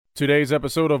Today's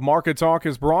episode of Market Talk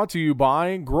is brought to you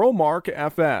by Growmark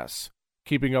FS.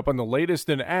 Keeping up on the latest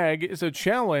in ag is a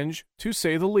challenge, to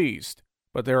say the least,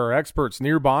 but there are experts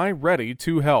nearby ready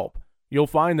to help. You'll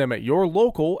find them at your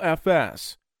local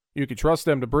FS. You can trust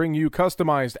them to bring you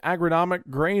customized agronomic,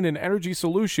 grain, and energy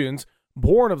solutions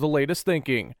born of the latest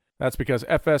thinking. That's because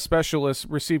FS specialists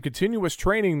receive continuous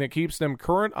training that keeps them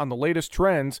current on the latest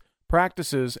trends,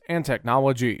 practices, and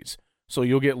technologies. So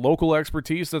you'll get local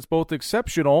expertise that's both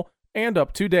exceptional and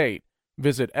up to date.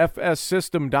 Visit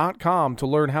fssystem.com to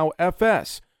learn how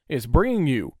FS is bringing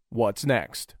you what's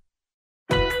next.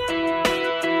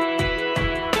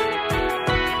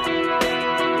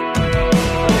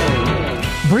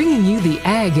 Bringing you the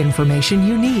ag information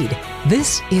you need.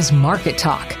 This is Market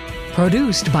Talk,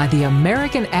 produced by the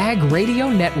American Ag Radio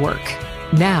Network.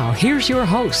 Now, here's your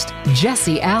host,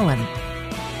 Jesse Allen.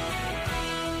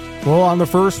 Well, on the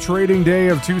first trading day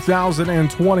of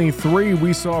 2023,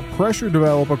 we saw pressure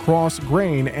develop across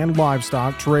grain and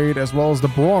livestock trade, as well as the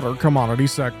broader commodity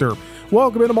sector.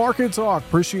 Welcome into Market Talk.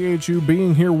 Appreciate you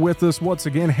being here with us once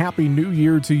again. Happy New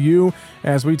Year to you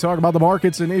as we talk about the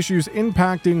markets and issues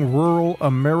impacting rural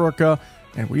America.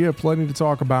 And we have plenty to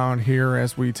talk about here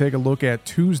as we take a look at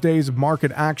Tuesday's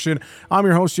market action. I'm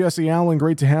your host, Jesse Allen.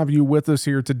 Great to have you with us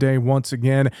here today once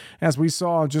again as we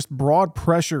saw just broad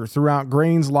pressure throughout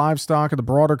grains, livestock, and the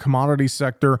broader commodity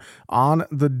sector on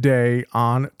the day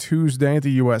on Tuesday.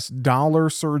 The U.S. dollar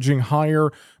surging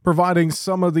higher, providing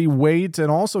some of the weight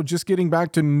and also just getting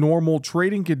back to normal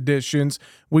trading conditions.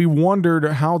 We wondered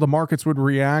how the markets would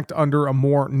react under a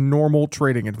more normal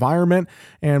trading environment.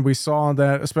 And we saw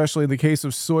that, especially in the case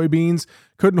of soybeans,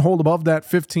 couldn't hold above that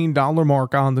 $15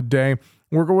 mark on the day.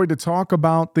 We're going to talk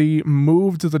about the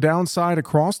move to the downside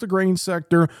across the grain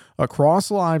sector, across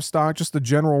livestock, just the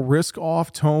general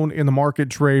risk-off tone in the market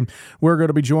trade. We're going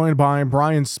to be joined by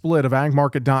Brian Splitt of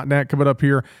agmarket.net coming up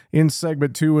here in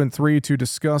segment 2 and 3 to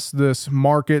discuss this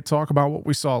market, talk about what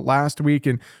we saw last week,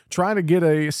 and try to get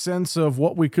a sense of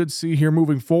what we could see here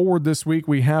moving forward this week.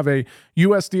 We have a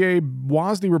USDA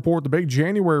WASDE report, the big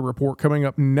January report, coming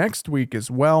up next week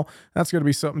as well. That's going to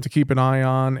be something to keep an eye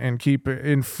on and keep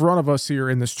in front of us here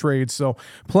in this trade. So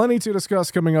plenty to discuss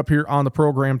coming up here on the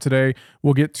program today.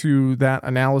 We'll get to that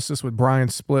analysis with Brian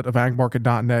Splitt of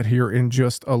agmarket.net here in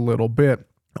just a little bit.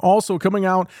 Also coming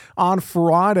out on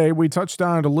Friday, we touched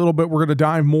on it a little bit. We're going to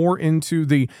dive more into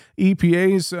the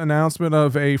EPA's announcement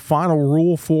of a final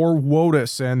rule for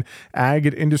WOTUS and Ag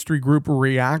and Industry Group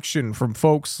reaction from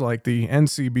folks like the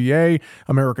NCBA,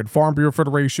 American Farm Bureau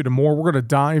Federation, and more. We're going to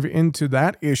dive into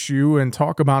that issue and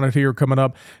talk about it here coming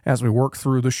up as we work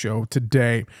through the show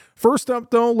today. First up,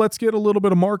 though, let's get a little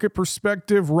bit of market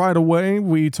perspective right away.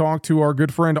 We talked to our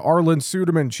good friend Arlan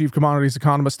Suderman, Chief Commodities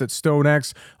Economist at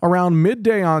StoneX, around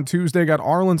midday on Tuesday. Got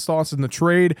Arlan's thoughts in the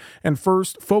trade, and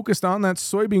first focused on that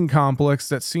soybean complex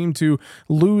that seemed to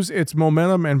lose its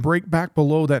momentum and break back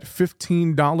below that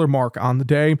 $15 mark on the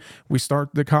day. We start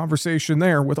the conversation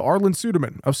there with Arlan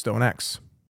Suderman of StoneX.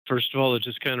 First of all, it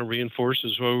just kind of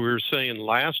reinforces what we were saying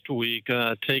last week.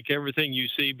 Take everything you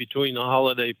see between the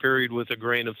holiday period with a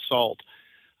grain of salt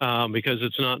because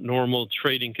it's not normal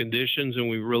trading conditions, and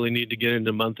we really need to get into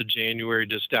the month of January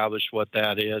to establish what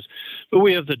that is. But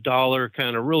we have the dollar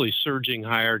kind of really surging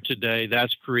higher today.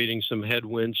 That's creating some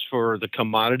headwinds for the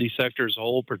commodity sector as a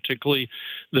whole, particularly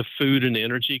the food and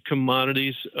energy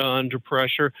commodities under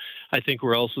pressure. I think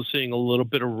we're also seeing a little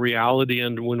bit of reality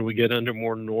when we get under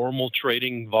more normal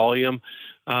trading volume,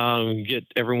 get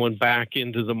everyone back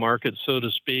into the market, so to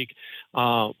speak,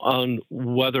 on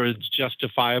whether it's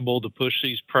justifiable to push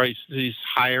these prices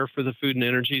higher for the food and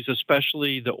energies,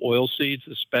 especially the oil seeds,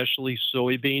 especially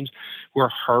soybeans, where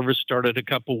harvest started a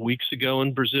couple weeks ago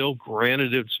in Brazil.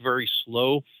 Granted, it's very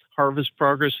slow harvest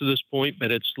progress to this point,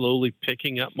 but it's slowly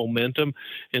picking up momentum,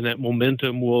 and that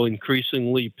momentum will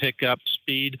increasingly pick up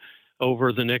speed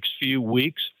over the next few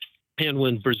weeks. And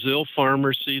when Brazil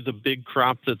farmers see the big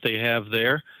crop that they have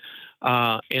there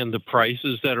and the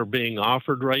prices that are being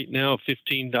offered right now,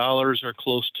 $15 or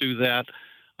close to that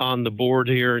on the board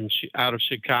here out of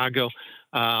Chicago,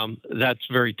 that's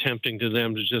very tempting to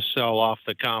them to just sell off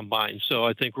the combine. So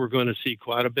I think we're going to see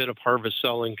quite a bit of harvest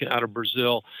selling out of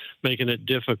Brazil, making it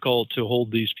difficult to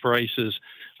hold these prices,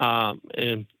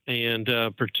 and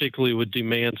particularly with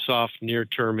demand soft near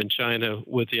term in China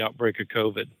with the outbreak of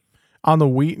COVID. On the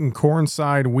wheat and corn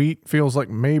side, wheat feels like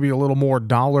maybe a little more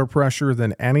dollar pressure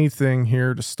than anything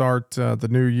here to start the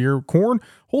new year. Corn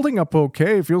holding up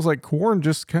okay. Feels like corn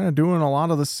just kind of doing a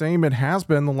lot of the same it has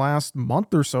been the last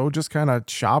month or so, just kind of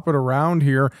chop it around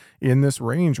here in this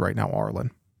range right now,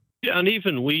 Arlan.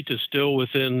 Uneven wheat is still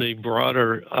within the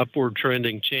broader upward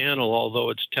trending channel, although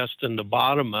it's testing the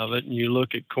bottom of it. And you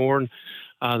look at corn,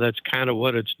 that's kind of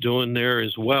what it's doing there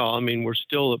as well. I mean, we're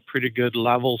still at pretty good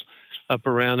levels, up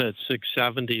around that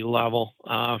 670 level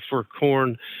for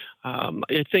corn.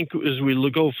 I think as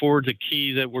we go forward, the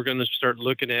key that we're going to start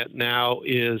looking at now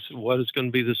is what is going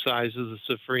to be the size of the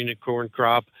safrinha corn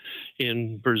crop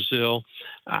in Brazil.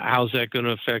 How's that going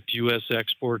to affect U.S.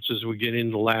 exports as we get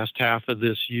into the last half of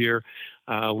this year?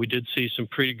 We did see some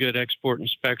pretty good export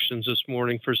inspections this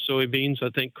morning for soybeans. I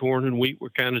think corn and wheat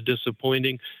were kind of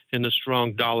disappointing, and the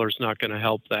strong dollar is not going to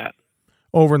help that.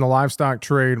 Over in the livestock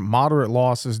trade, moderate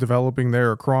losses developing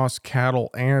there across cattle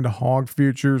and hog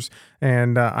futures.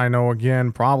 And I know,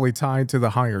 again, probably tied to the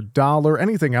higher dollar.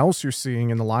 Anything else you're seeing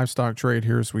in the livestock trade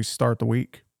here as we start the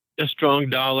week? A strong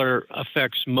dollar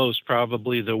affects most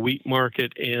probably the wheat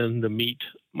market and the meat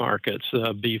markets,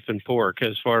 beef and pork,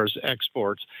 as far as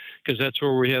exports, because that's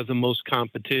where we have the most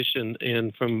competition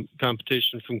and from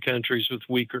competition from countries with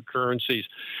weaker currencies.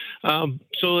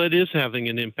 So it is having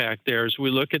an impact there. As we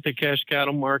look at the cash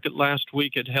cattle market last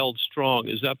week, it held strong,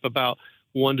 is up about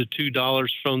 $1 to $2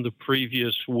 from the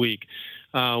previous week.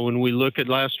 When we look at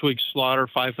last week's slaughter,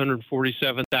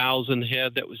 547,000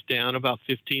 head, that was down about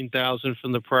 15,000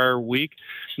 from the prior week.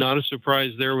 Not a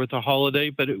surprise there with the holiday,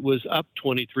 but it was up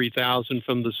 23,000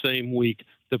 from the same week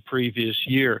the previous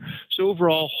year. So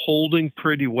overall, holding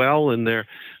pretty well in there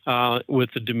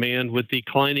with the demand, with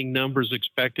declining numbers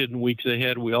expected in weeks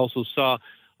ahead. We also saw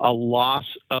a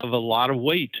loss of a lot of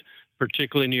weight,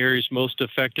 particularly in the areas most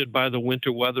affected by the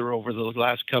winter weather over the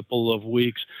last couple of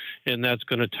weeks, and that's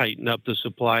going to tighten up the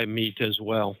supply of meat as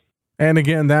well. And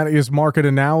again, that is Market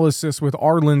Analysis with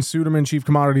Arlan Suderman, Chief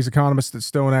Commodities Economist at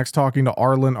StoneX, talking to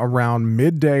Arlan around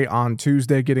midday on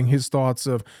Tuesday, getting his thoughts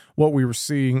of what we were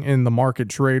seeing in the market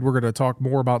trade. We're going to talk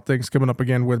more about things coming up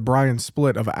again with Brian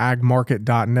Splitt of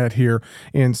agmarket.net here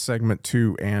in segment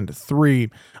 2 and 3.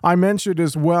 I mentioned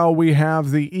as well, we have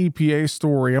the EPA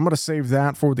story. I'm going to save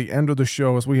that for the end of the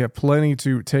show as we have plenty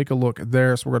to take a look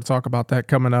there. So we're going to talk about that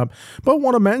coming up. But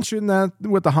want to mention that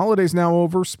with the holidays now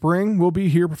over, spring will be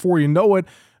here before you know it.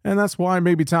 And that's why it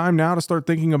may be time now to start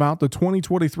thinking about the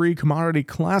 2023 Commodity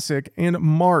Classic in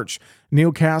March.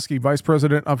 Neil Caskey, Vice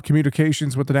President of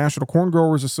Communications with the National Corn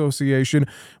Growers Association,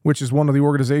 which is one of the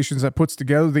organizations that puts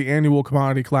together the annual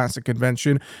Commodity Classic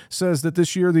convention, says that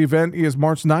this year the event is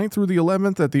March 9th through the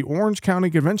 11th at the Orange County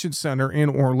Convention Center in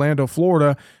Orlando,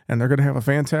 Florida, and they're going to have a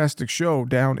fantastic show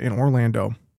down in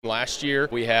Orlando. Last year,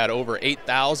 we had over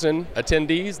 8,000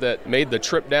 attendees that made the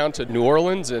trip down to New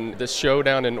Orleans, and this show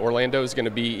down in Orlando is going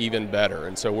to be even better.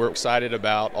 And so we're excited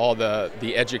about all the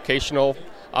educational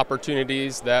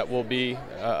opportunities that will be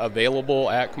available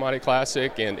at Commodity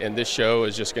Classic, and this show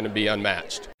is just going to be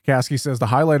unmatched. Caskey says the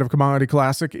highlight of Commodity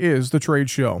Classic is the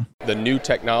trade show. The new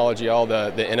technology, all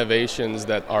the innovations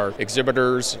that our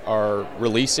exhibitors are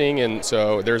releasing, and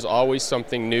so there's always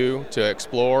something new to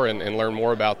explore and learn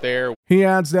more about there. He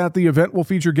adds that the event will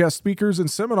feature guest speakers and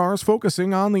seminars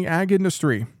focusing on the ag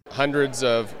industry. Hundreds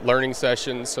of learning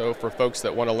sessions, so for folks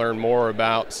that want to learn more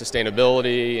about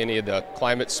sustainability, any of the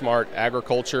climate smart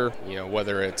agriculture,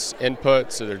 whether it's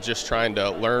inputs or they're just trying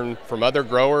to learn from other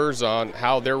growers on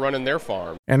how they're running their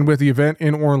farm. And with the event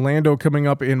in Orlando coming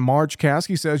up in March,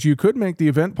 Caskey says you could make the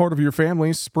event part of your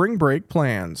family's spring break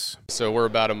plans. So we're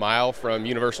about a mile from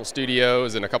Universal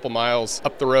Studios and a couple miles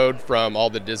up the road from all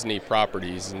the Disney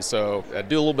properties. And so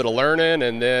do a little bit of learning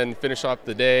and then finish off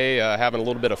the day having a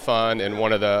little bit of fun in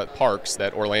one of the parks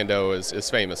that Orlando is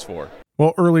famous for.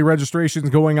 Well, early registration's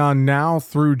going on now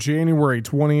through January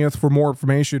 20th. For more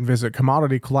information, visit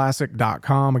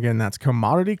commodityclassic.com. Again, that's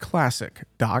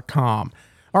commodityclassic.com.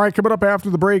 All right, coming up after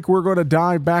the break, we're going to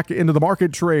dive back into the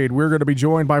market trade. We're going to be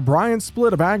joined by Brian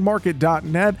Splitt of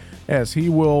agmarket.net as he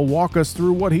will walk us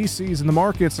through what he sees in the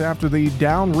markets after the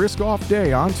down risk-off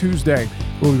day on Tuesday.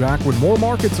 We'll be back with more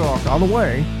market talk on the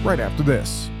way right after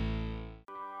this.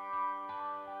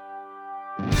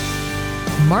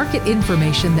 Market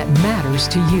information that matters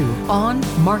to you on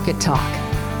Market Talk.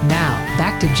 Now,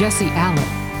 back to Jesse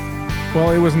Allen.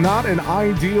 Well, it was not an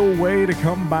ideal way to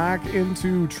come back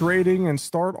into trading and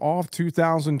start off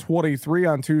 2023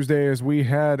 on Tuesday, as we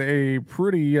had a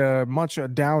pretty much a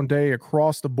down day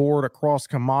across the board, across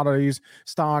commodities,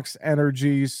 stocks,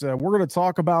 energies. We're going to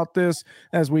talk about this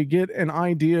as we get an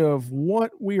idea of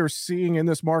what we are seeing in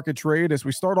this market trade. As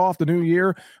we start off the new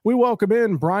year, we welcome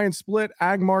in Brian Splitt,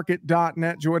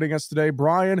 agmarket.net, joining us today.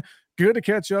 Brian, good to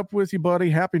catch up with you,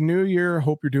 buddy. Happy New Year.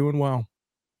 Hope you're doing well.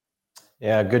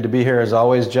 Yeah, good to be here as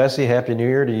always, Jesse. Happy New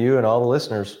Year to you and all the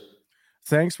listeners.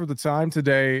 Thanks for the time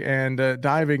today and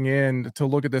diving in to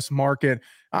look at this market.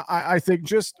 I think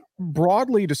just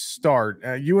broadly to start,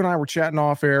 you and I were chatting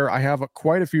off air. I have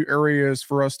quite a few areas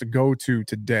for us to go to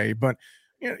today, but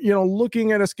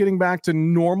looking at us getting back to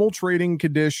normal trading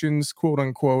conditions, quote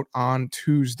unquote, on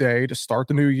Tuesday to start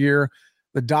the new year,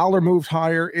 the dollar moved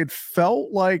higher. It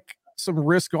felt like some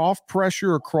risk off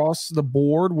pressure across the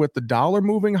board with the dollar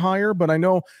moving higher, but I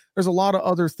know there's a lot of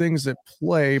other things at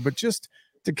play. But just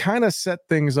to kind of set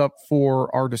things up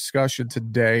for our discussion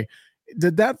today,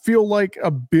 did that feel like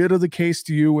a bit of the case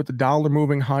to you with the dollar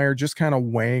moving higher, just kind of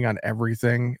weighing on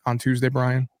everything on Tuesday,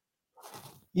 Brian?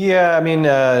 Yeah, I mean,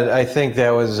 I think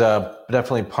that was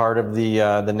definitely part of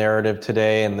the narrative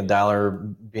today, and the dollar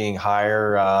being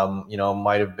higher,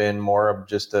 might have been more of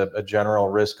just a general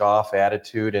risk-off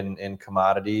attitude in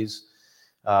commodities,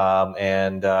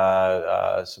 and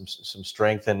some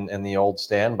strength in the old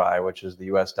standby, which is the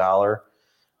U.S. dollar.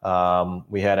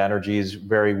 We had energies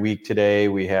very weak today.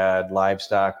 We had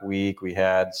livestock weak. We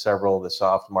had several of the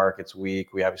soft markets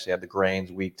weak. We obviously had the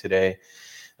grains weak today.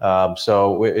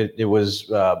 So it was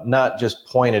not just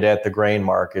pointed at the grain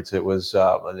markets. It was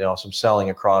some selling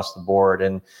across the board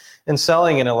and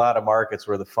selling in a lot of markets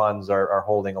where the funds are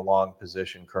holding a long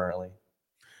position currently.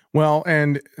 Well,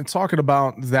 and talking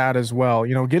about that as well,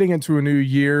 getting into a new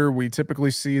year, we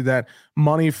typically see that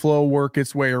money flow work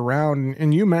its way around.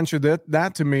 And you mentioned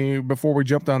that to me before we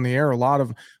jumped on the air, a lot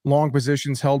of long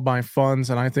positions held by funds.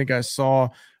 And I think I saw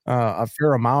a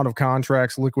fair amount of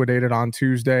contracts liquidated on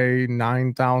Tuesday,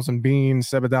 9,000 beans,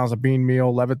 7,000 bean meal,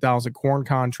 11,000 corn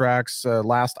contracts.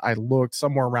 Last I looked,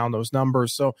 somewhere around those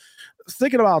numbers. So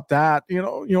thinking about that,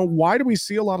 why do we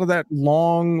see a lot of that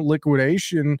long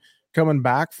liquidation coming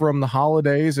back from the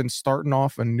holidays and starting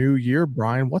off a new year,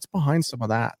 Brian? What's behind some of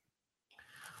that?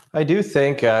 I do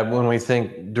think when we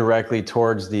think directly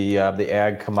towards the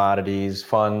ag commodities,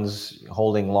 funds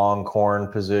holding long corn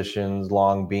positions,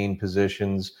 long bean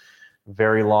positions,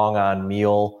 very long on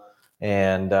meal.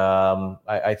 And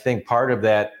I think part of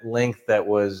that length that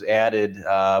was added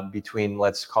between,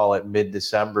 let's call it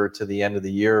mid-December to the end of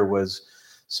the year, was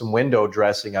some window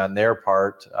dressing on their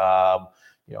part.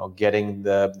 Getting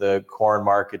the corn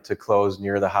market to close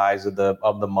near the highs of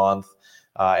the month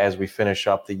as we finish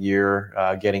up the year,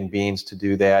 getting beans to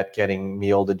do that, getting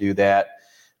meal to do that.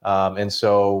 And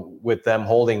so with them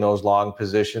holding those long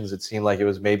positions, it seemed like it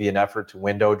was maybe an effort to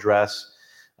window dress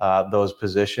those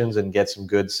positions and get some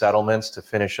good settlements to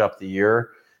finish up the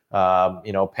year,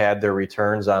 pad their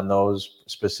returns on those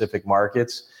specific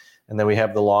markets. And then we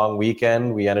have the long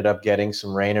weekend. We ended up getting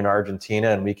some rain in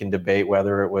Argentina, and we can debate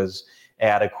whether it was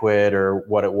adequate or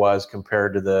what it was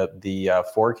compared to the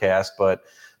forecast. But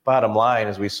bottom line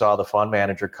is we saw the fund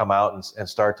manager come out and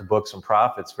start to book some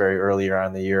profits very earlier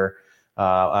on the year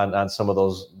on some of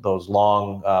those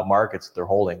long markets that they're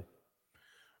holding.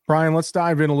 Brian, let's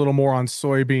dive in a little more on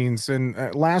soybeans.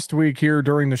 And last week here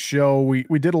during the show,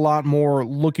 we did a lot more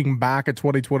looking back at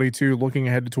 2022, looking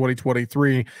ahead to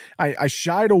 2023. I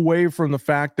shied away from the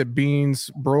fact that beans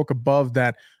broke above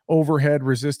that overhead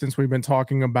resistance we've been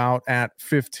talking about at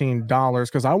 $15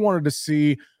 because I wanted to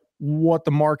see what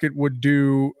the market would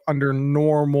do under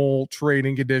normal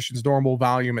trading conditions, normal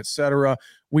volume, et cetera.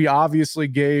 We obviously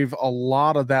gave a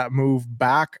lot of that move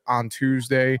back on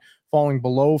Tuesday, falling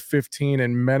below 15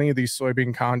 in many of these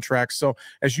soybean contracts. So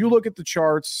as you look at the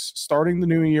charts, starting the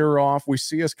new year off, we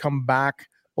see us come back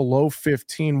below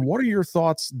 15. What are your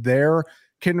thoughts there?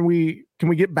 Can we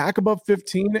get back above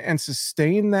 15 and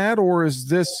sustain that? Or is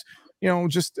this,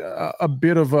 just a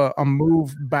bit of a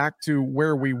move back to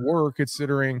where we were,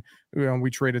 considering,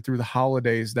 we traded through the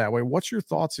holidays that way? What's your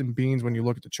thoughts in beans when you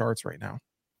look at the charts right now?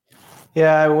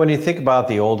 Yeah, when you think about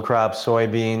the old crop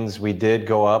soybeans, we did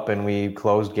go up and we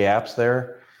closed gaps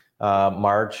there.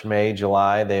 March, May,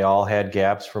 July, they all had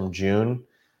gaps from June.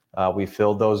 We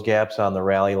filled those gaps on the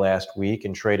rally last week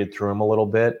and traded through them a little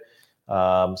bit.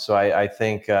 So I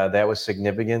think that was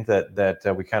significant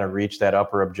that we kind of reached that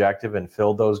upper objective and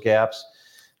filled those gaps.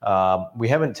 We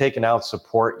haven't taken out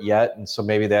support yet, and so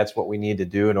maybe that's what we need to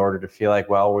do in order to feel like,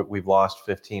 well, we've lost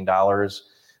 $15,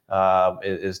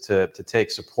 is to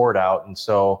take support out. And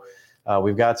so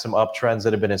we've got some uptrends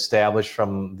that have been established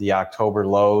from the October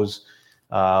lows.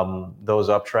 Those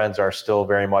uptrends are still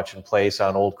very much in place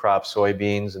on old crop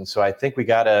soybeans. And so I think we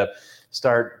got to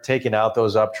start taking out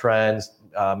those uptrends,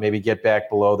 maybe get back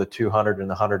below the 200 and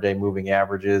the 100-day moving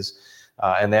averages.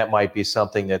 And that might be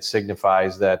something that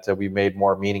signifies that we made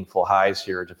more meaningful highs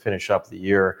here to finish up the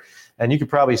year. And you could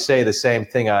probably say the same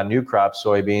thing on new crop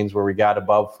soybeans, where we got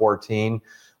above 14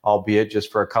 albeit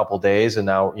just for a couple days, and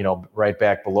now, right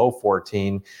back below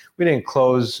 14. We didn't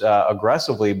close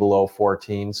aggressively below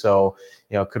 14. So,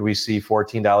 could we see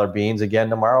 $14 beans again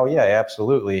tomorrow? Yeah,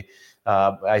 absolutely.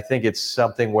 I think it's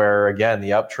something where, again,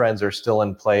 the uptrends are still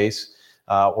in place.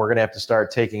 We're going to have to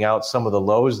start taking out some of the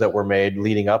lows that were made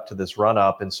leading up to this run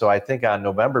up. And so I think on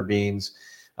November beans,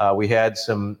 we had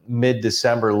some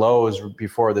mid-December lows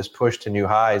before this push to new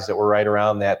highs that were right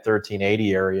around that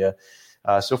 1380 area.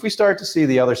 So if we start to see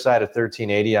the other side of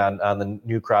 1380 on the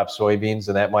new crop soybeans,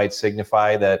 then that might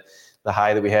signify that the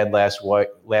high that we had last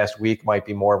week might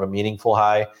be more of a meaningful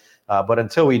high. But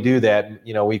until we do that,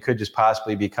 we could just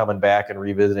possibly be coming back and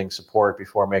revisiting support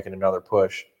before making another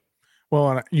push. Well,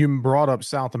 and you brought up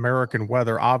South American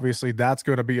weather. Obviously, that's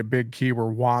going to be a big key we're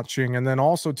watching. And then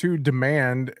also, too,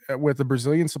 demand with the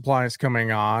Brazilian supplies coming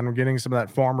on. We're getting some of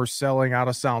that farmers selling out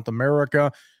of South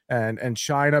America and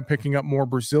China picking up more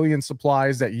Brazilian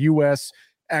supplies. That U.S.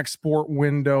 export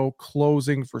window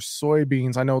closing for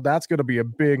soybeans. I know that's going to be a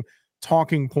big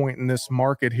talking point in this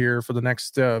market here for the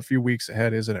next few weeks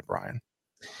ahead, isn't it, Brian?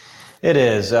 It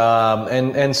is.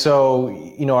 And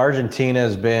so, Argentina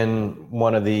has been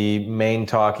one of the main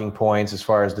talking points as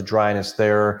far as the dryness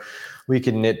there. We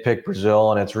can nitpick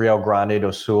Brazil, and it's Rio Grande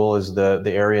do Sul is the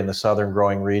area in the southern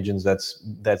growing regions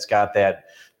that's got that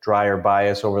drier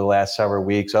bias over the last several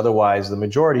weeks. Otherwise, the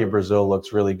majority of Brazil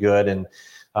looks really good. And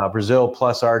Brazil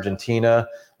plus Argentina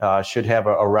should have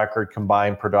a record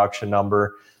combined production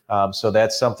number. So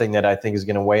that's something that I think is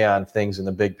going to weigh on things in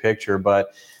the big picture.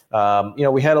 But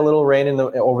we had a little rain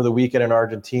over the weekend in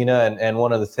Argentina, and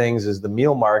one of the things is the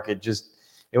meal market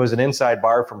it was an inside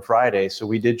bar from Friday, so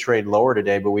we did trade lower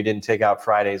today, but we didn't take out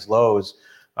Friday's lows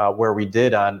where we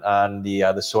did on the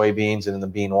soybeans and the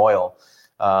bean oil.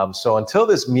 So until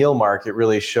this meal market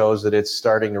really shows that it's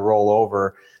starting to roll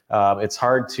over, it's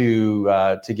hard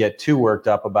to get too worked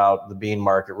up about the bean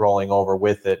market rolling over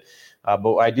with it.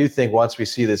 But I do think once we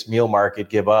see this meal market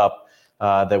give up,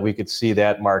 that we could see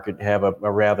that market have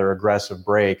a rather aggressive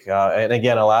break. And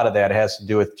again, a lot of that has to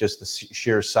do with just the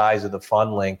sheer size of the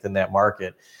fund length in that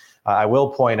market. I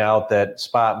will point out that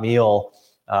spot meal,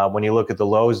 when you look at the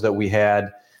lows that we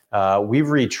had, we've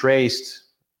retraced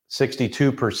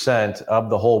 62%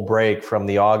 of the whole break from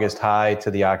the August high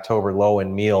to the October low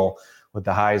in meal with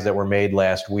the highs that were made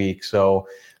last week. So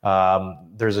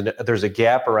there's a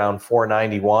gap around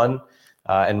 491.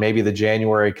 And maybe the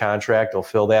January contract will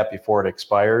fill that before it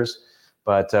expires.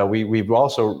 But we've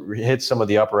also hit some of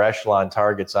the upper echelon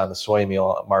targets on the soy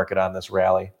meal market on this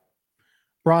rally.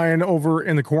 Brian, over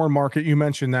in the corn market, you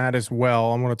mentioned that as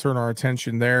well. I'm going to turn our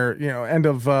attention there. End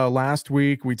of last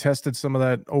week, we tested some of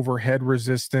that overhead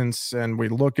resistance, and we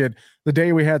look at the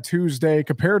day we had Tuesday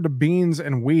compared to beans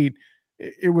and wheat.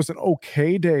 It was an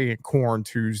okay day at corn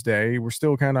Tuesday. We're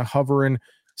still kind of hovering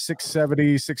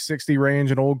 $6.70, $6.60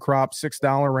 range in old crop,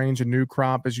 $6 range in new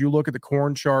crop. As you look at the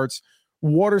corn charts,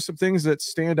 what are some things that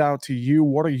stand out to you?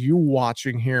 What are you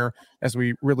watching here as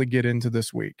we really get into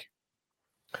this week?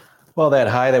 Well, that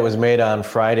high that was made on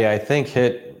Friday, I think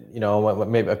hit,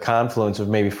 maybe a confluence of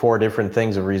maybe four different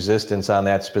things of resistance on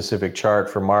that specific chart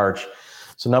for March.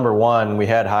 So number one, we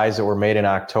had highs that were made in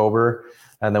October,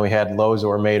 and then we had lows that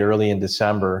were made early in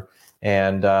December.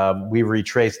 And we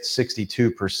retraced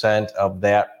 62% of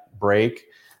that break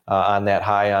on that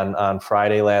high on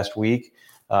Friday last week.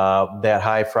 That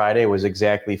high Friday was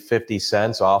exactly 50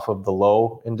 cents off of the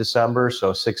low in December.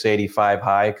 So 685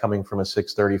 high coming from a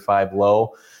 635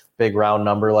 low, big round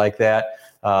number like that.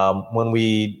 When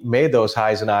we made those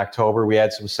highs in October, we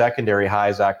had some secondary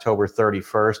highs October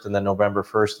 31st and then November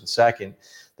 1st and 2nd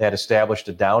that established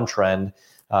a downtrend.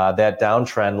 That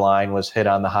downtrend line was hit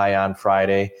on the high on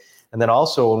Friday. And then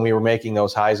also when we were making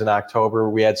those highs in October,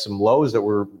 we had some lows that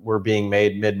were being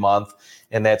made mid-month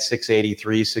in that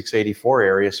 683, 684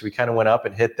 area. So we kind of went up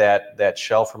and hit that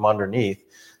shell from underneath.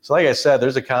 So like I said,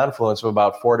 there's a confluence of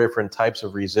about four different types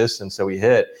of resistance that we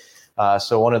hit.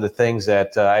 So one of the things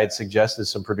that I had suggested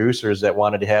some producers that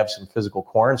wanted to have some physical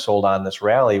corn sold on this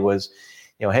rally was,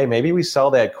 hey, maybe we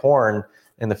sell that corn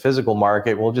in the physical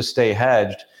market. We'll just stay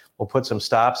hedged. We'll put some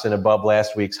stops in above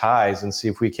last week's highs and see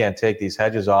if we can't take these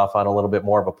hedges off on a little bit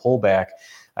more of a pullback.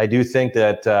 I do think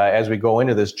that as we go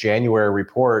into this January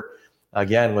report,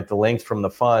 again, with the length from the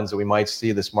funds, that we might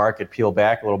see this market peel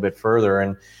back a little bit further.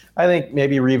 And I think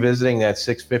maybe revisiting that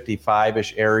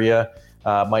 655-ish area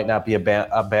might not be a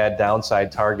bad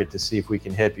downside target to see if we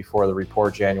can hit before the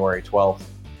report January 12th.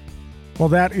 Well,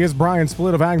 that is Brian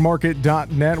Splitt of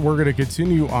agmarket.net. We're going to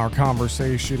continue our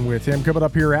conversation with him coming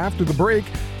up here after the break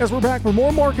as we're back with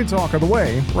more market talk on the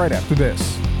way right after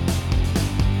this.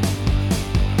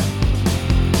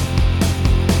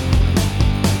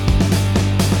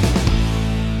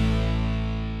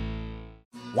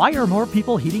 Why are more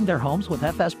people heating their homes with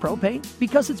FS Propane?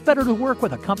 Because it's better to work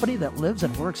with a company that lives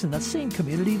and works in the same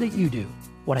community that you do.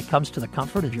 When it comes to the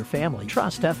comfort of your family,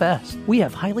 trust FS. We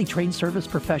have highly trained service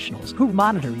professionals who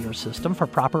monitor your system for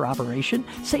proper operation,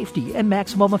 safety, and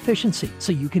maximum efficiency,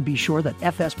 so you can be sure that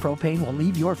FS Propane will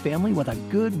leave your family with a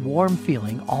good, warm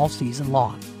feeling all season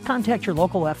long. Contact your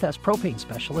local FS Propane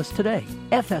specialist today.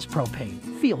 FS Propane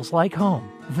feels like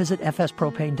home. Visit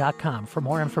fspropane.com for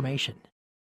more information.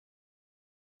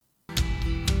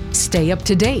 Stay up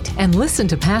to date and listen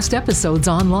to past episodes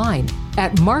online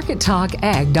at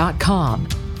markettalkag.com.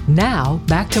 Now,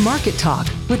 back to Market Talk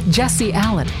with Jesse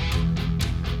Allen.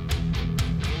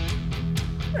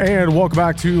 And welcome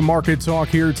back to Market Talk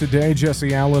here today.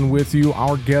 Jesse Allen with you.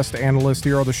 Our guest analyst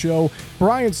here on the show,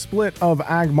 Brian Splitt of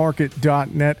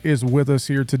agmarket.net, is with us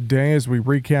here today as we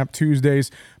recap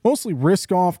Tuesday's mostly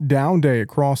risk-off down day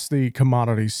across the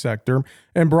commodities sector.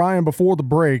 And Brian, before the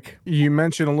break, you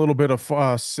mentioned a little bit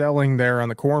of selling there on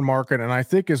the corn market, and I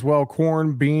think as well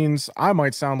corn, beans. I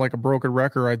might sound like a broken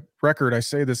record. I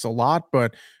say this a lot,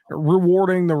 but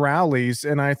rewarding the rallies.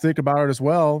 And I think about it as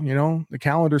well, the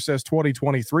calendar says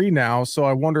 2023 now. So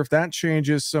I wonder if that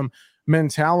changes some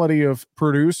mentality of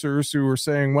producers who are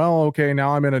saying, well, okay,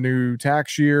 now I'm in a new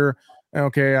tax year.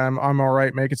 Okay, I'm all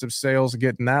right making some sales and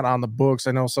getting that on the books.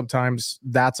 I know sometimes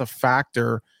that's a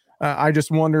factor. I just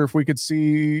wonder if we could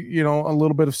see, a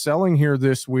little bit of selling here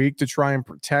this week to try and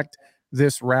protect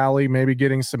this rally, maybe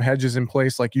getting some hedges in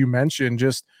place, like you mentioned,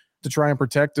 just to try and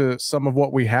protect some of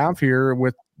what we have here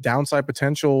with downside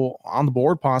potential on the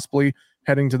board, possibly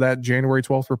heading to that January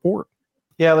 12th report.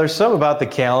 Yeah, there's some about the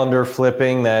calendar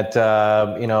flipping that,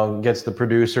 gets the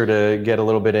producer to get a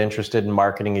little bit interested in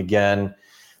marketing again.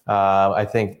 I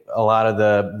think a lot of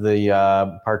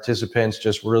the participants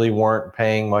just really weren't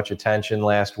paying much attention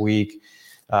last week.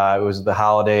 It was the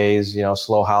holidays,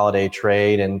 slow holiday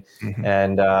trade, and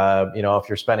if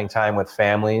you're spending time with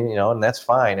family, and that's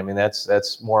fine. I mean,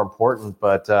 that's more important.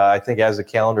 But I think as the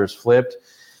calendar's flipped,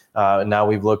 now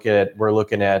we're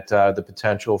looking at the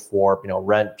potential for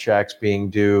rent checks being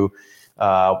due.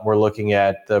 We're looking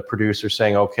at the producer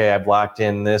saying, okay, I've locked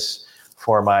in this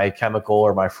for my chemical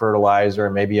or my fertilizer,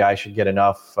 and maybe I should get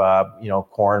enough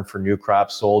corn for new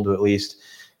crops sold to at least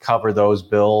cover those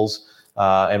bills.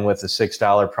 And with the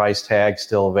 $6 price tag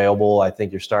still available, I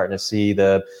think you're starting to see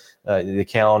the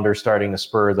calendar starting to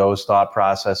spur those thought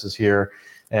processes here.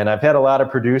 And I've had a lot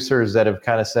of producers that have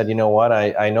kind of said, you know what,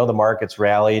 I know the market's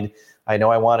rallied. I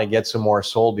know I want to get some more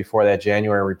sold before that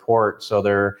January report. So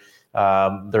their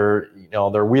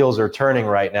wheels are turning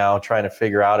right now, trying to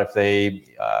figure out if they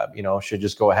should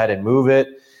just go ahead and move it.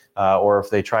 Or if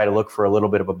they try to look for a little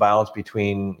bit of a bounce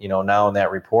between now and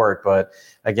that report. But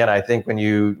again, I think when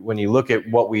you look at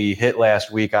what we hit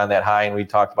last week on that high, and we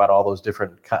talked about all those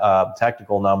different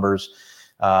technical numbers,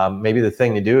 maybe the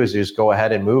thing to do is just go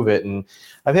ahead and move it. And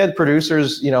I've had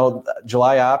producers,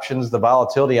 July options, the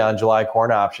volatility on July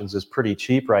corn options is pretty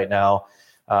cheap right now.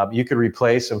 You could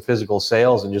replace some physical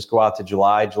sales and just go out to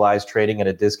July. July's trading at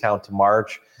a discount to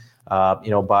March.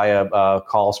 Buy a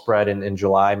call spread in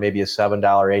July, maybe a $7,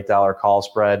 $8 call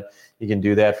spread. You can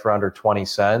do that for under 20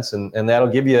 cents. And that'll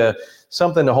give you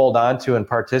something to hold on to and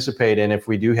participate in if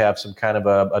we do have some kind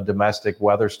of a domestic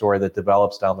weather story that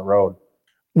develops down the road.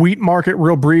 Wheat market,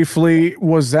 real briefly,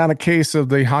 was that a case of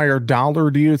the higher dollar,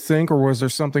 do you think, or was there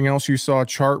something else you saw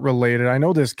chart related? I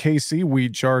know this KC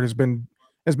wheat chart has been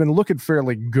looking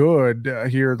fairly good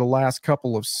here the last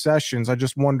couple of sessions. I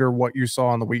just wonder what you saw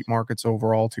on the wheat markets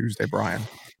overall Tuesday, Brian.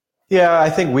 Yeah, I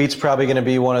think wheat's probably going to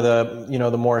be one of the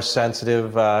the more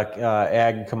sensitive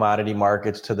ag commodity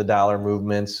markets to the dollar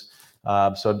movements.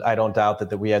 So I don't doubt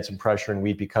that we had some pressure in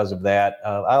wheat because of that.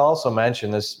 I'll also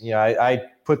mention this. I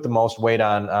put the most weight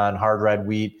on hard red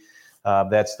wheat.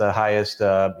 That's the highest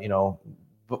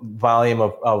volume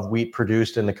of wheat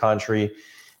produced in the country.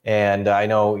 And I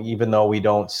know even though we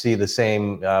don't see the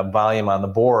same volume on the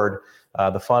board,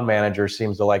 the fund manager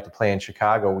seems to like to play in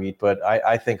Chicago wheat. But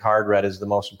I think hard red is the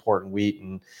most important wheat.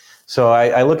 And so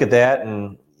I look at that,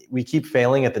 and we keep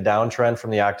failing at the downtrend from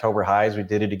the October highs. We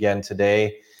did it again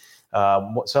today.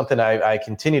 Something I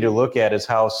continue to look at is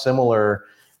how similar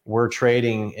we're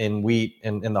trading in wheat,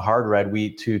 in the hard red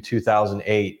wheat, to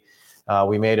 2008.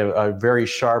 We made a very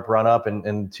sharp run up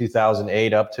in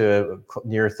 2008 up to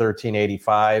near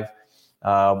 1385.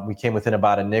 We came within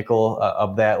about a nickel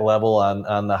of that level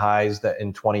on the highs that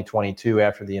in 2022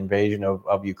 after the invasion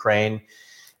of Ukraine.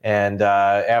 And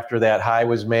after that high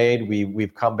was made,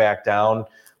 we've come back down.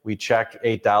 We checked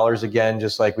 $8 again,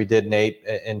 just like we did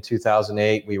in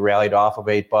 2008. We rallied off of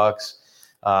 $8.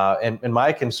 And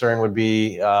my concern would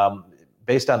be,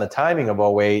 based on the timing of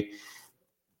 08,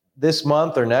 this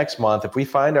month or next month, if we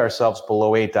find ourselves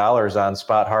below $8 on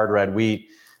spot hard red wheat,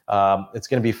 it's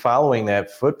going to be following that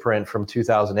footprint from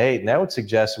 2008. And that would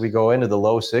suggest we go into the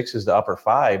low sixes to upper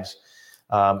fives.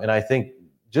 And I think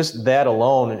just that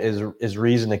alone is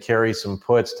reason to carry some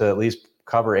puts to at least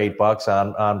cover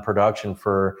 $8 on production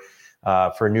for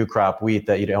new crop wheat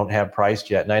that you don't have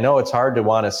priced yet. And I know it's hard to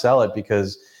want to sell it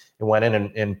because it went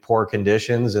in poor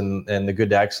conditions, and the good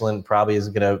to excellent probably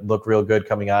isn't going to look real good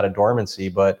coming out of dormancy.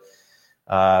 But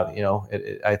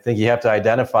I think you have to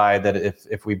identify that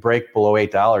if we break below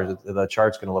 $8, the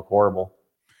chart's going to look horrible.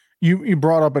 You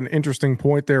brought up an interesting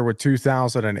point there with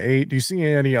 2008. Do you see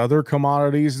any other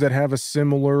commodities that have a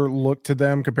similar look to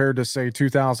them compared to, say,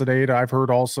 2008? I've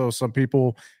heard also some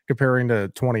people comparing to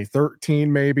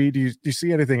 2013 maybe. Do you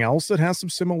see anything else that has some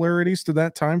similarities to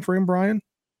that time frame, Brian?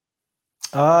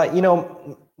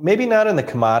 Maybe not in the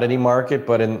commodity market,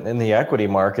 but in the equity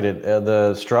market,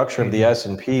 the structure of the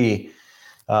S&P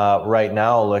right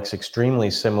now looks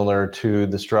extremely similar to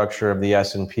the structure of the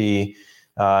S&P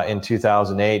in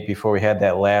 2008 before we had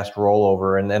that last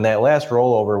rollover. And that last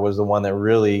rollover was the one that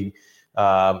really,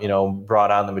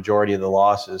 brought on the majority of the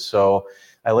losses. So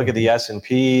I look at the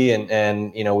S&P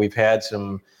and we've had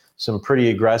some pretty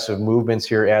aggressive movements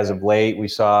here as of late. We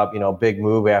saw, big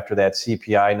move after that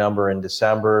CPI number in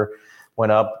December,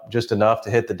 went up just enough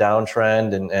to hit the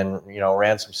downtrend and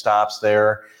ran some stops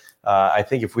there. I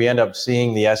think if we end up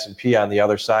seeing the S&P on the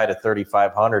other side of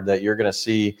 3,500, that you're going to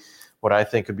see what I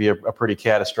think could be a pretty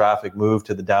catastrophic move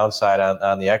to the downside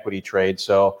on the equity trade.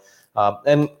 So,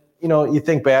 you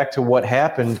think back to what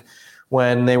happened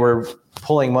when they were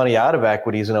pulling money out of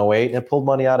equities in 2008, and it pulled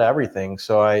money out of everything.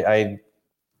 So I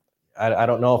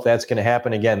don't know if that's going to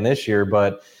happen again this year,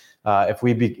 but if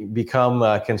we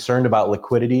become concerned about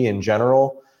liquidity in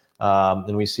general,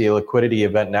 and we see a liquidity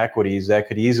event in equities, that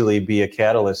could easily be a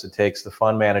catalyst that takes the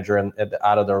fund manager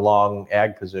out of their long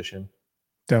ag position.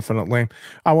 Definitely.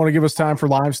 I want to give us time for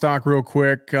livestock real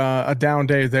quick. A down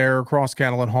day there across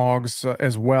cattle and hogs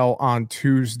as well on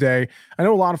Tuesday. I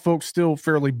know a lot of folks still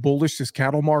fairly bullish this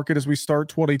cattle market as we start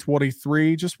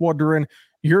 2023. Just wondering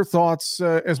your thoughts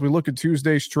as we look at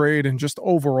Tuesday's trade and just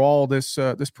overall this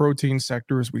protein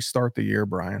sector as we start the year,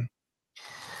 Brian.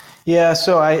 Yeah,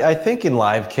 so I think in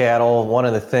live cattle, one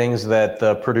of the things that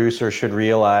the producer should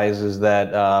realize is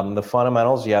that the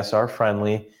fundamentals, yes, are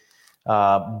friendly.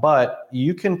 But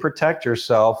you can protect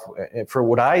yourself for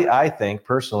what I think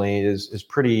personally is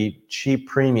pretty cheap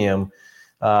premium.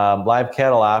 Live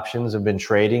cattle options have been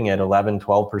trading at 11,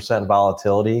 12%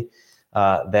 volatility.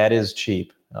 That is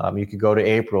cheap. You could go to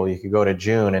April, you could go to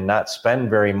June and not spend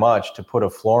very much to put a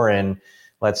floor in,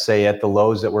 let's say at the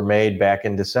lows that were made back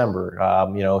in December.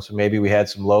 So maybe we had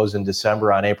some lows in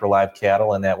December on April live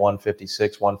cattle in that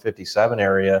 156, 157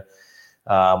 area.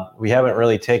 We haven't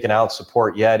really taken out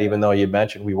support yet, even though you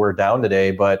mentioned we were down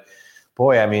today. But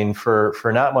boy, I mean, for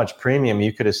not much premium,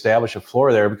 you could establish a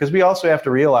floor there, because we also have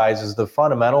to realize is the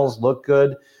fundamentals look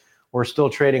good. We're still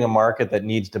trading a market that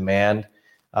needs demand.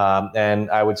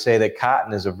 And I would say that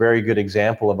cotton is a very good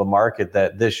example of a market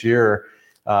that this year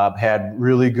had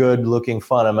really good looking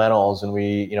fundamentals, and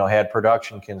we had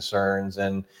production concerns,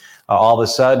 and all of a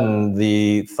sudden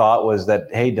the thought was that,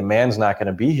 hey, demand's not going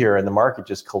to be here, and the market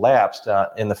just collapsed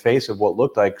in the face of what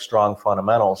looked like strong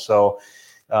fundamentals. So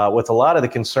with a lot of the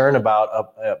concern about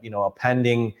a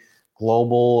pending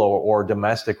global or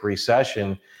domestic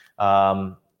recession,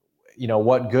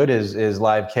 what good is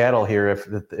live cattle here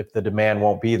if the demand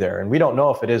won't be there? And we don't know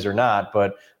if it is or not,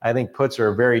 but I think puts are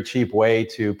a very cheap way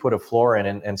to put a floor in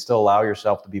and still allow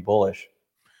yourself to be bullish.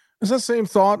 Does that same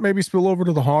thought maybe spill over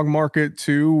to the hog market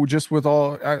too, just with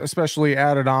all, especially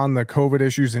added on the COVID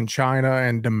issues in China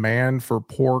and demand for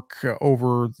pork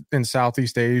over in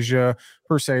Southeast Asia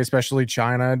per se, especially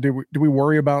China? Do we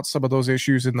worry about some of those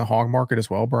issues in the hog market as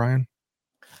well, Brian?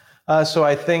 So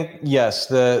I think, yes,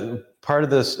 the part of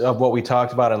this of what we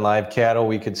talked about in live cattle,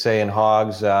 we could say in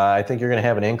hogs, I think you're going to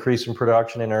have an increase in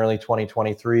production in early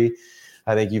 2023.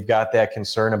 I think you've got that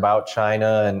concern about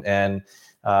China and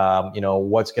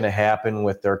what's going to happen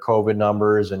with their COVID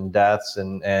numbers and deaths,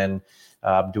 and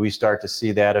do we start to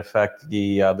see that affect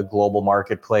the global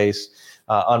marketplace?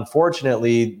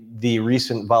 Unfortunately, the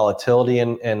recent volatility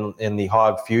in the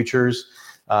hog futures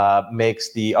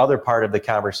makes the other part of the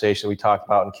conversation we talked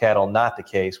about in cattle not the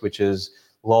case, which is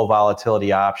low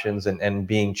volatility options and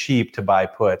being cheap to buy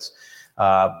puts.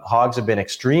 Hogs have been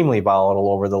extremely volatile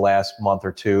over the last month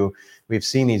or two. We've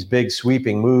seen these big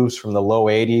sweeping moves from the low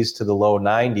 80s to the low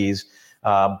 90s,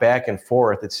 back and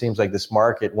forth. It seems like this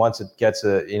market, once it gets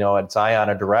its eye on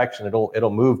a direction, it'll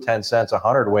move 10 cents a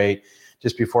hundredweight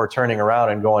just before turning around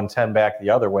and going 10 back the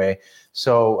other way.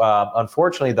 So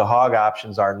unfortunately, the hog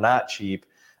options are not cheap.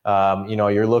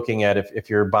 You're looking at if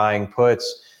you're buying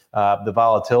puts, the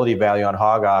volatility value on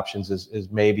hog options is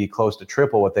maybe close to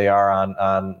triple what they are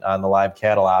on the live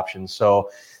cattle options. So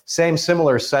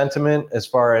similar sentiment as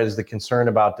far as the concern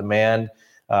about demand,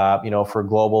 for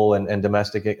global and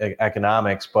domestic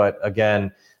economics. But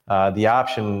again, the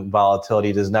option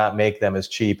volatility does not make them as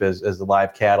cheap as the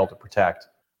live cattle to protect.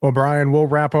 Well, Brian, we'll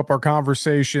wrap up our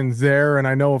conversation there. And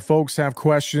I know if folks have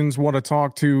questions, want to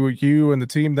talk to you and the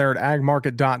team there at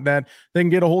agmarket.net, they can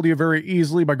get a hold of you very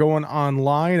easily by going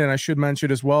online. And I should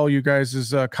mention as well, you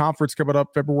guys' conference coming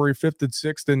up February 5th and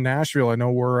 6th in Nashville. I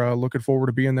know we're looking forward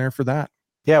to being there for that.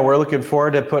 Yeah, we're looking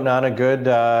forward to putting on a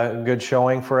good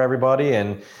showing for everybody.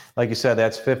 And like you said,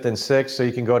 that's 5th and 6th. So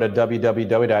you can go to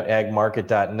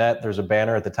www.agmarket.net. There's a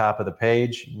banner at the top of the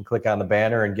page. You can click on the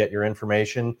banner and get your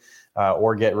information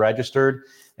or get registered.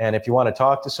 And if you want to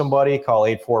talk to somebody, call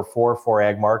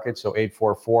 844-4AG-MARKET. So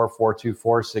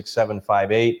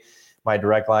 844-424-6758. My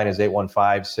direct line is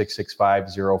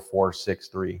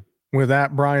 815-665-0463. With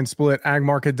that, Brian Splitt,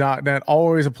 agmarket.net.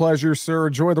 Always a pleasure, sir.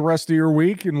 Enjoy the rest of your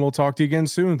week, and we'll talk to you again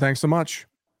soon. Thanks so much.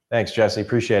 Thanks, Jesse.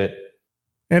 Appreciate it.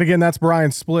 And again, that's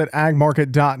Brian Splitt,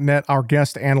 agmarket.net, our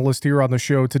guest analyst here on the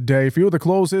show today. A few of the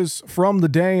closes from the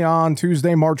day on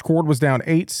Tuesday. March corn was down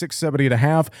 8, 670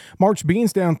 1/2. March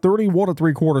beans down 31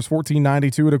 3/4,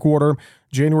 1492 1/4.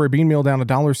 January bean meal down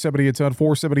 $1.70 a ton,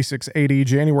 476.80.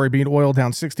 January bean oil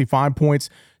down 65 points,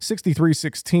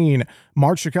 63.16.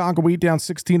 March Chicago wheat down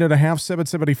 16 1/2,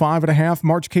 775 1/2.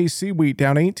 March KC wheat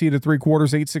down 18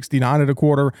 3/4, 869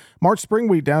 1/4. March spring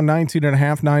wheat down 19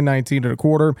 1/2, 919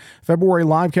 1/4. February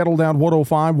live cattle down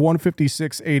 105,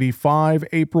 156.85.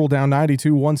 April down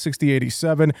 92,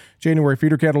 160.87. January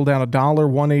feeder cattle down $1,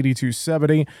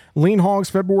 182.70. Lean hogs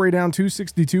February down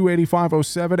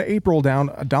 262.85.07. April down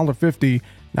 $1.50,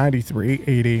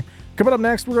 93.80. Coming up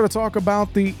next, we're going to talk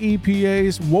about the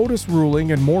EPA's WOTUS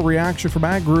ruling and more reaction from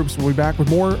ag groups. We'll be back with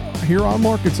more here on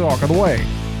Market Talk on the way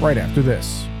right after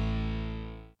this.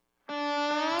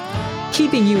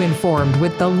 Keeping you informed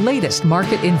with the latest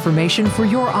market information for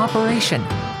your operation.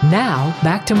 Now,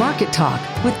 back to Market Talk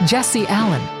with Jesse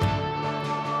Allen.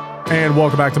 And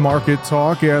welcome back to Market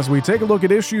Talk as we take a look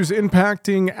at issues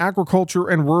impacting agriculture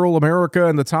and rural America.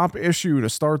 And the top issue to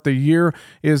start the year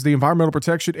is the Environmental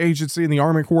Protection Agency and the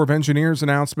Army Corps of Engineers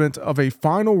announcement of a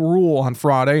final rule on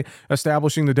Friday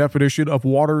establishing the definition of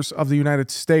waters of the United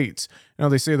States. Now,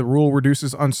 they say the rule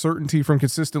reduces uncertainty from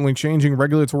consistently changing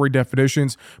regulatory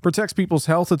definitions, protects people's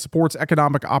health, and supports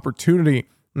economic opportunity.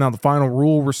 Now, the final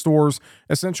rule restores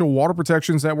essential water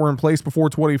protections that were in place before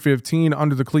 2015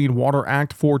 under the Clean Water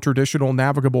Act for traditional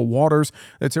navigable waters,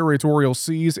 the territorial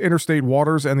seas, interstate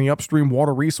waters, and the upstream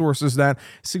water resources that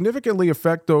significantly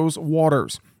affect those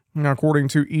waters. Now, according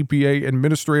to EPA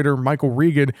Administrator Michael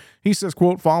Regan, he says,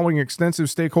 quote, following extensive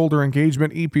stakeholder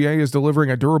engagement, EPA is delivering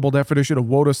a durable definition of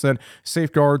WOTUS that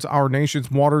safeguards our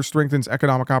nation's waters, strengthens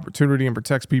economic opportunity, and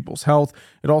protects people's health.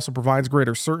 It also provides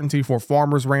greater certainty for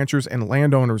farmers, ranchers, and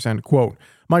landowners, end quote.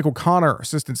 Michael Connor,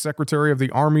 Assistant Secretary of the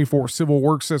Army for Civil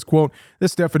Works, says, quote,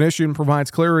 this definition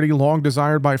provides clarity long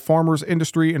desired by farmers,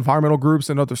 industry, environmental groups,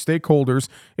 and other stakeholders.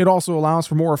 It also allows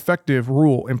for more effective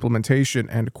rule implementation,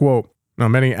 end quote. Now,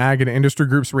 many ag and industry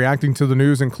groups reacting to the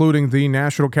news, including the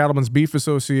National Cattlemen's Beef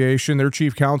Association. Their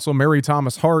chief counsel, Mary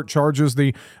Thomas Hart, charges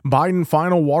the Biden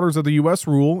final waters of the U.S.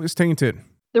 rule is tainted.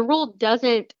 The rule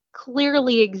doesn't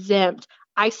clearly exempt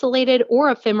isolated or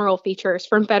ephemeral features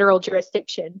from federal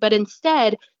jurisdiction, but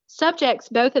instead subjects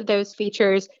both of those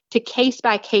features to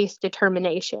case-by-case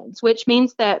determinations, which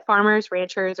means that farmers,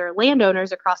 ranchers, or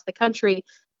landowners across the country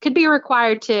could be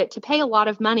required to pay a lot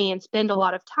of money and spend a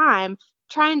lot of time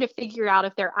trying to figure out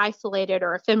if their isolated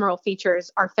or ephemeral features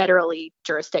are federally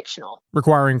jurisdictional.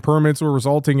 Requiring permits or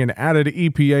resulting in added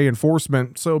EPA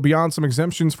enforcement. So beyond some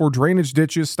exemptions for drainage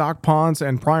ditches, stock ponds,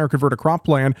 and prior converted crop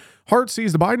plan, Hart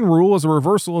sees the Biden rule as a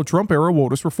reversal of Trump-era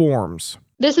WOTUS reforms.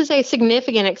 This is a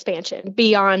significant expansion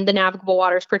beyond the Navigable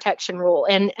Waters Protection Rule,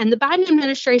 and the Biden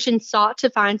administration sought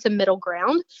to find some middle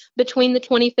ground between the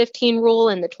 2015 rule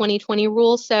and the 2020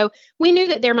 rule. So we knew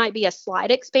that there might be a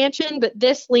slight expansion, but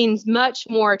this leans much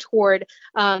more toward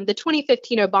the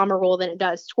 2015 Obama rule than it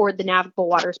does toward the Navigable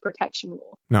Waters Protection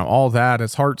Rule. Now, all that,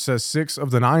 as Hart says, 6 of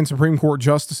the 9 Supreme Court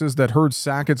justices that heard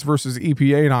Sackets versus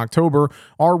EPA in October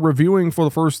are reviewing for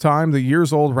the first time the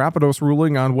years-old Rapidos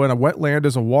ruling on when a wetland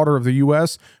is a water of the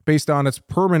U.S. based on its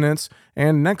permanence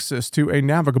and nexus to a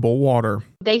navigable water.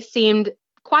 They seemed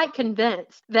quite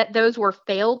convinced that those were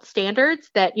failed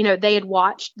standards, that, they had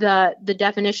watched the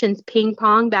definitions ping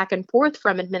pong back and forth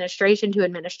from administration to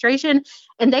administration,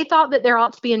 and they thought that there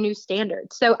ought to be a new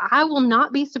standard. So I will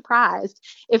not be surprised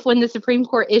if when the Supreme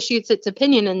Court issues its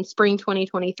opinion in spring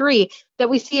 2023, that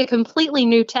we see a completely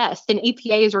new test and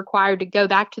EPA is required to go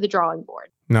back to the drawing board.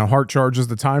 Now, Hart charges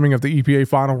the timing of the EPA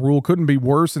final rule couldn't be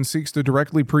worse and seeks to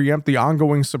directly preempt the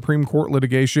ongoing Supreme Court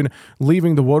litigation,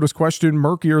 leaving the WOTUS question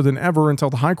murkier than ever until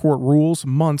the High Court rules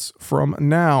months from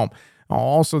now.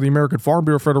 Also, the American Farm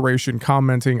Bureau Federation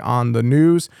commenting on the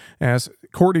news as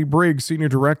Courtney Briggs, Senior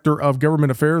Director of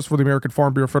Government Affairs for the American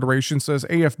Farm Bureau Federation, says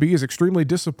AFB is extremely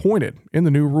disappointed in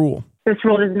the new rule. This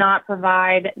rule does not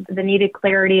provide the needed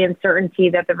clarity and certainty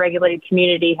that the regulated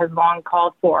community has long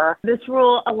called for. This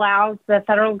rule allows the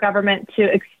federal government to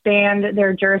expand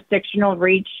their jurisdictional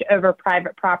reach over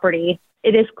private property.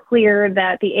 It is clear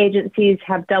that the agencies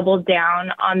have doubled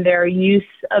down on their use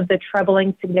of the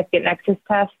troubling significant nexus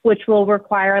test, which will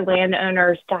require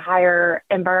landowners to hire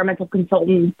environmental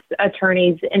consultants,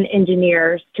 attorneys, and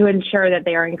engineers to ensure that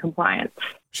they are in compliance.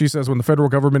 She says when the federal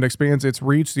government expands its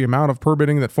reach, the amount of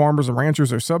permitting that farmers and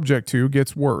ranchers are subject to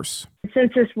gets worse.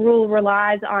 Since this rule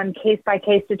relies on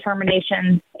case-by-case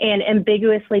determinations and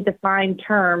ambiguously defined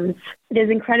terms, it is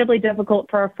incredibly difficult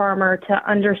for a farmer to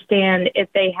understand if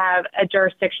they have a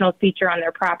jurisdictional feature on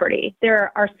their property.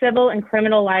 There are civil and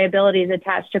criminal liabilities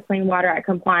attached to Clean Water Act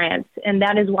compliance, and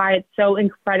that is why it's so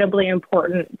incredibly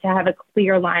important to have a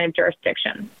clear line of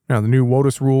jurisdiction. Now, the new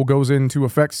WOTUS rule goes into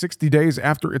effect 60 days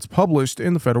after it's published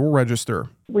in the Federal Register.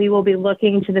 We will be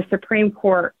looking to the Supreme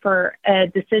Court for a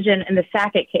decision in the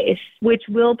Sackett case, which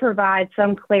will provide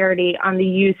some clarity on the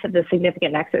use of the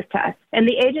significant nexus test. And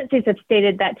the agencies have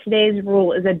stated that today's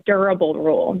rule is a durable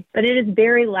rule, but it is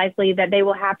very likely that they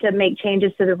will have to make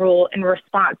changes to the rule in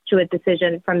response to a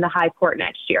decision from the High Court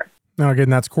next year. Now, again,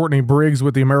 that's Courtney Briggs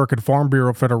with the American Farm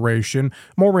Bureau Federation.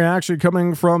 More reaction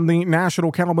coming from the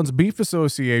National Cattlemen's Beef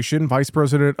Association. Vice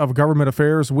President of Government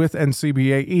Affairs with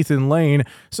NCBA, Ethan Lane,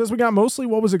 says we got mostly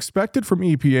what was expected from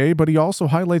EPA, but he also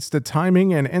highlights the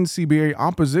timing and NCBA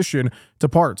opposition to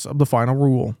parts of the final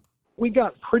rule. We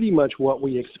got pretty much what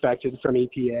we expected from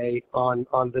EPA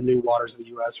on the new Waters of the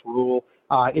U.S. rule.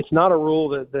 It's not a rule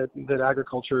that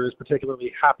agriculture is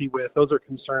particularly happy with. Those are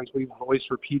concerns we've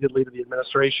voiced repeatedly to the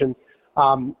administration.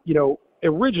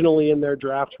 Originally in their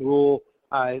draft rule,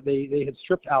 they had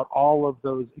stripped out all of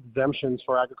those exemptions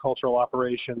for agricultural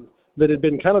operations that had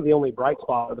been kind of the only bright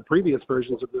spot of the previous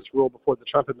versions of this rule before the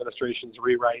Trump administration's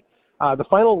rewrite. The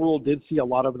final rule did see a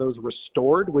lot of those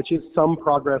restored, which is some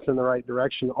progress in the right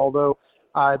direction, although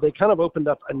they kind of opened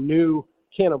up a new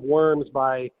can of worms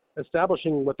by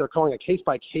establishing what they're calling a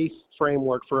case-by-case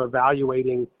framework for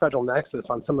evaluating federal nexus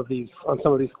on some of these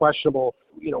questionable,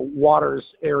 waters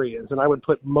areas. And I would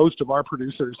put most of our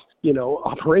producers,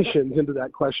 operations into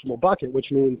that questionable bucket,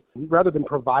 which means rather than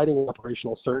providing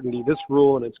operational certainty, this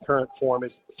rule in its current form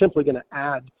is simply going to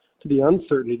add to the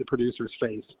uncertainty that producers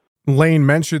face. Lane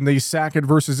mentioned the Sackett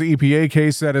versus EPA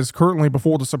case that is currently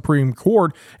before the Supreme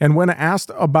Court, and when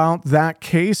asked about that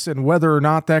case and whether or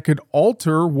not that could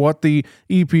alter what the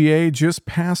EPA just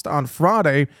passed on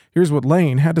Friday, here's what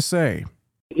Lane had to say.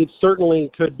 It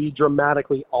certainly could be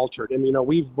dramatically altered. And,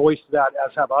 we've voiced that,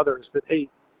 as have others, that, hey,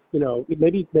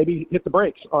 maybe hit the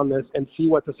brakes on this and see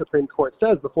what the Supreme Court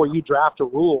says before you draft a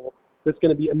rule that's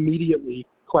going to be immediately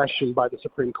questioned by the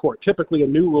Supreme Court. Typically, a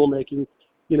new rulemaking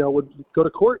would go to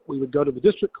court, we would go to the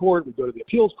district court, we'd go to the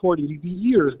appeals court, and it'd be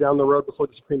years down the road before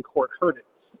the Supreme Court heard it.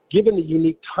 Given the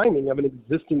unique timing of an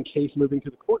existing case moving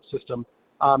through the court system,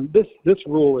 this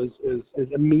rule is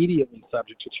immediately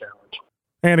subject to challenge.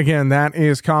 And again, that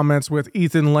is comments with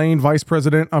Ethan Lane, Vice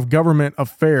President of Government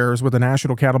Affairs with the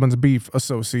National Cattlemen's Beef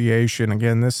Association.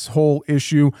 Again, this whole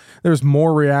issue, there's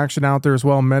more reaction out there as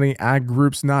well. Many ag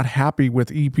groups not happy with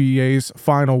EPA's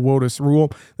final WOTUS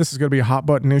rule. This is going to be a hot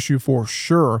button issue for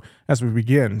sure as we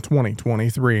begin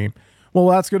 2023. Well,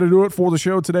 that's going to do it for the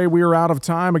show today. We are out of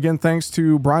time. Again, thanks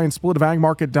to Brian Splitt of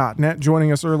agmarket.net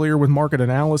joining us earlier with market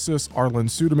analysis, Arlen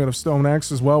Suderman of StoneX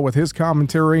as well with his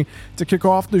commentary to kick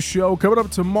off the show. Coming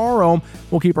up tomorrow,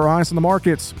 we'll keep our eyes on the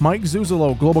markets. Mike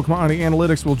Zuzolo, Global Commodity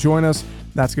Analytics, will join us.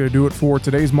 That's going to do it for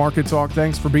today's Market Talk.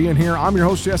 Thanks for being here. I'm your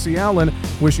host, Jesse Allen,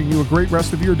 wishing you a great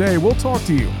rest of your day. We'll talk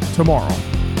to you tomorrow.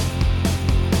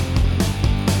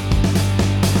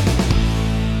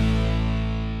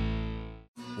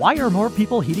 Why are more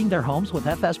people heating their homes with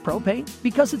FS Propane?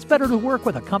 Because it's better to work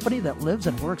with a company that lives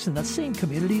and works in the same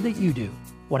community that you do.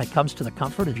 When it comes to the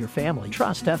comfort of your family,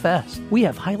 trust FS. We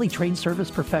have highly trained service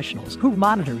professionals who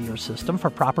monitor your system for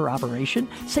proper operation,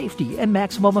 safety, and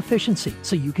maximum efficiency,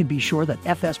 so you can be sure that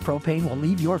FS Propane will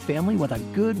leave your family with a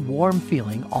good, warm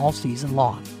feeling all season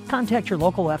long. Contact your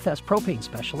local FS Propane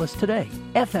specialist today.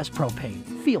 FS Propane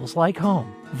feels like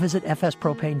home. Visit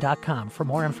fspropane.com for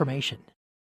more information.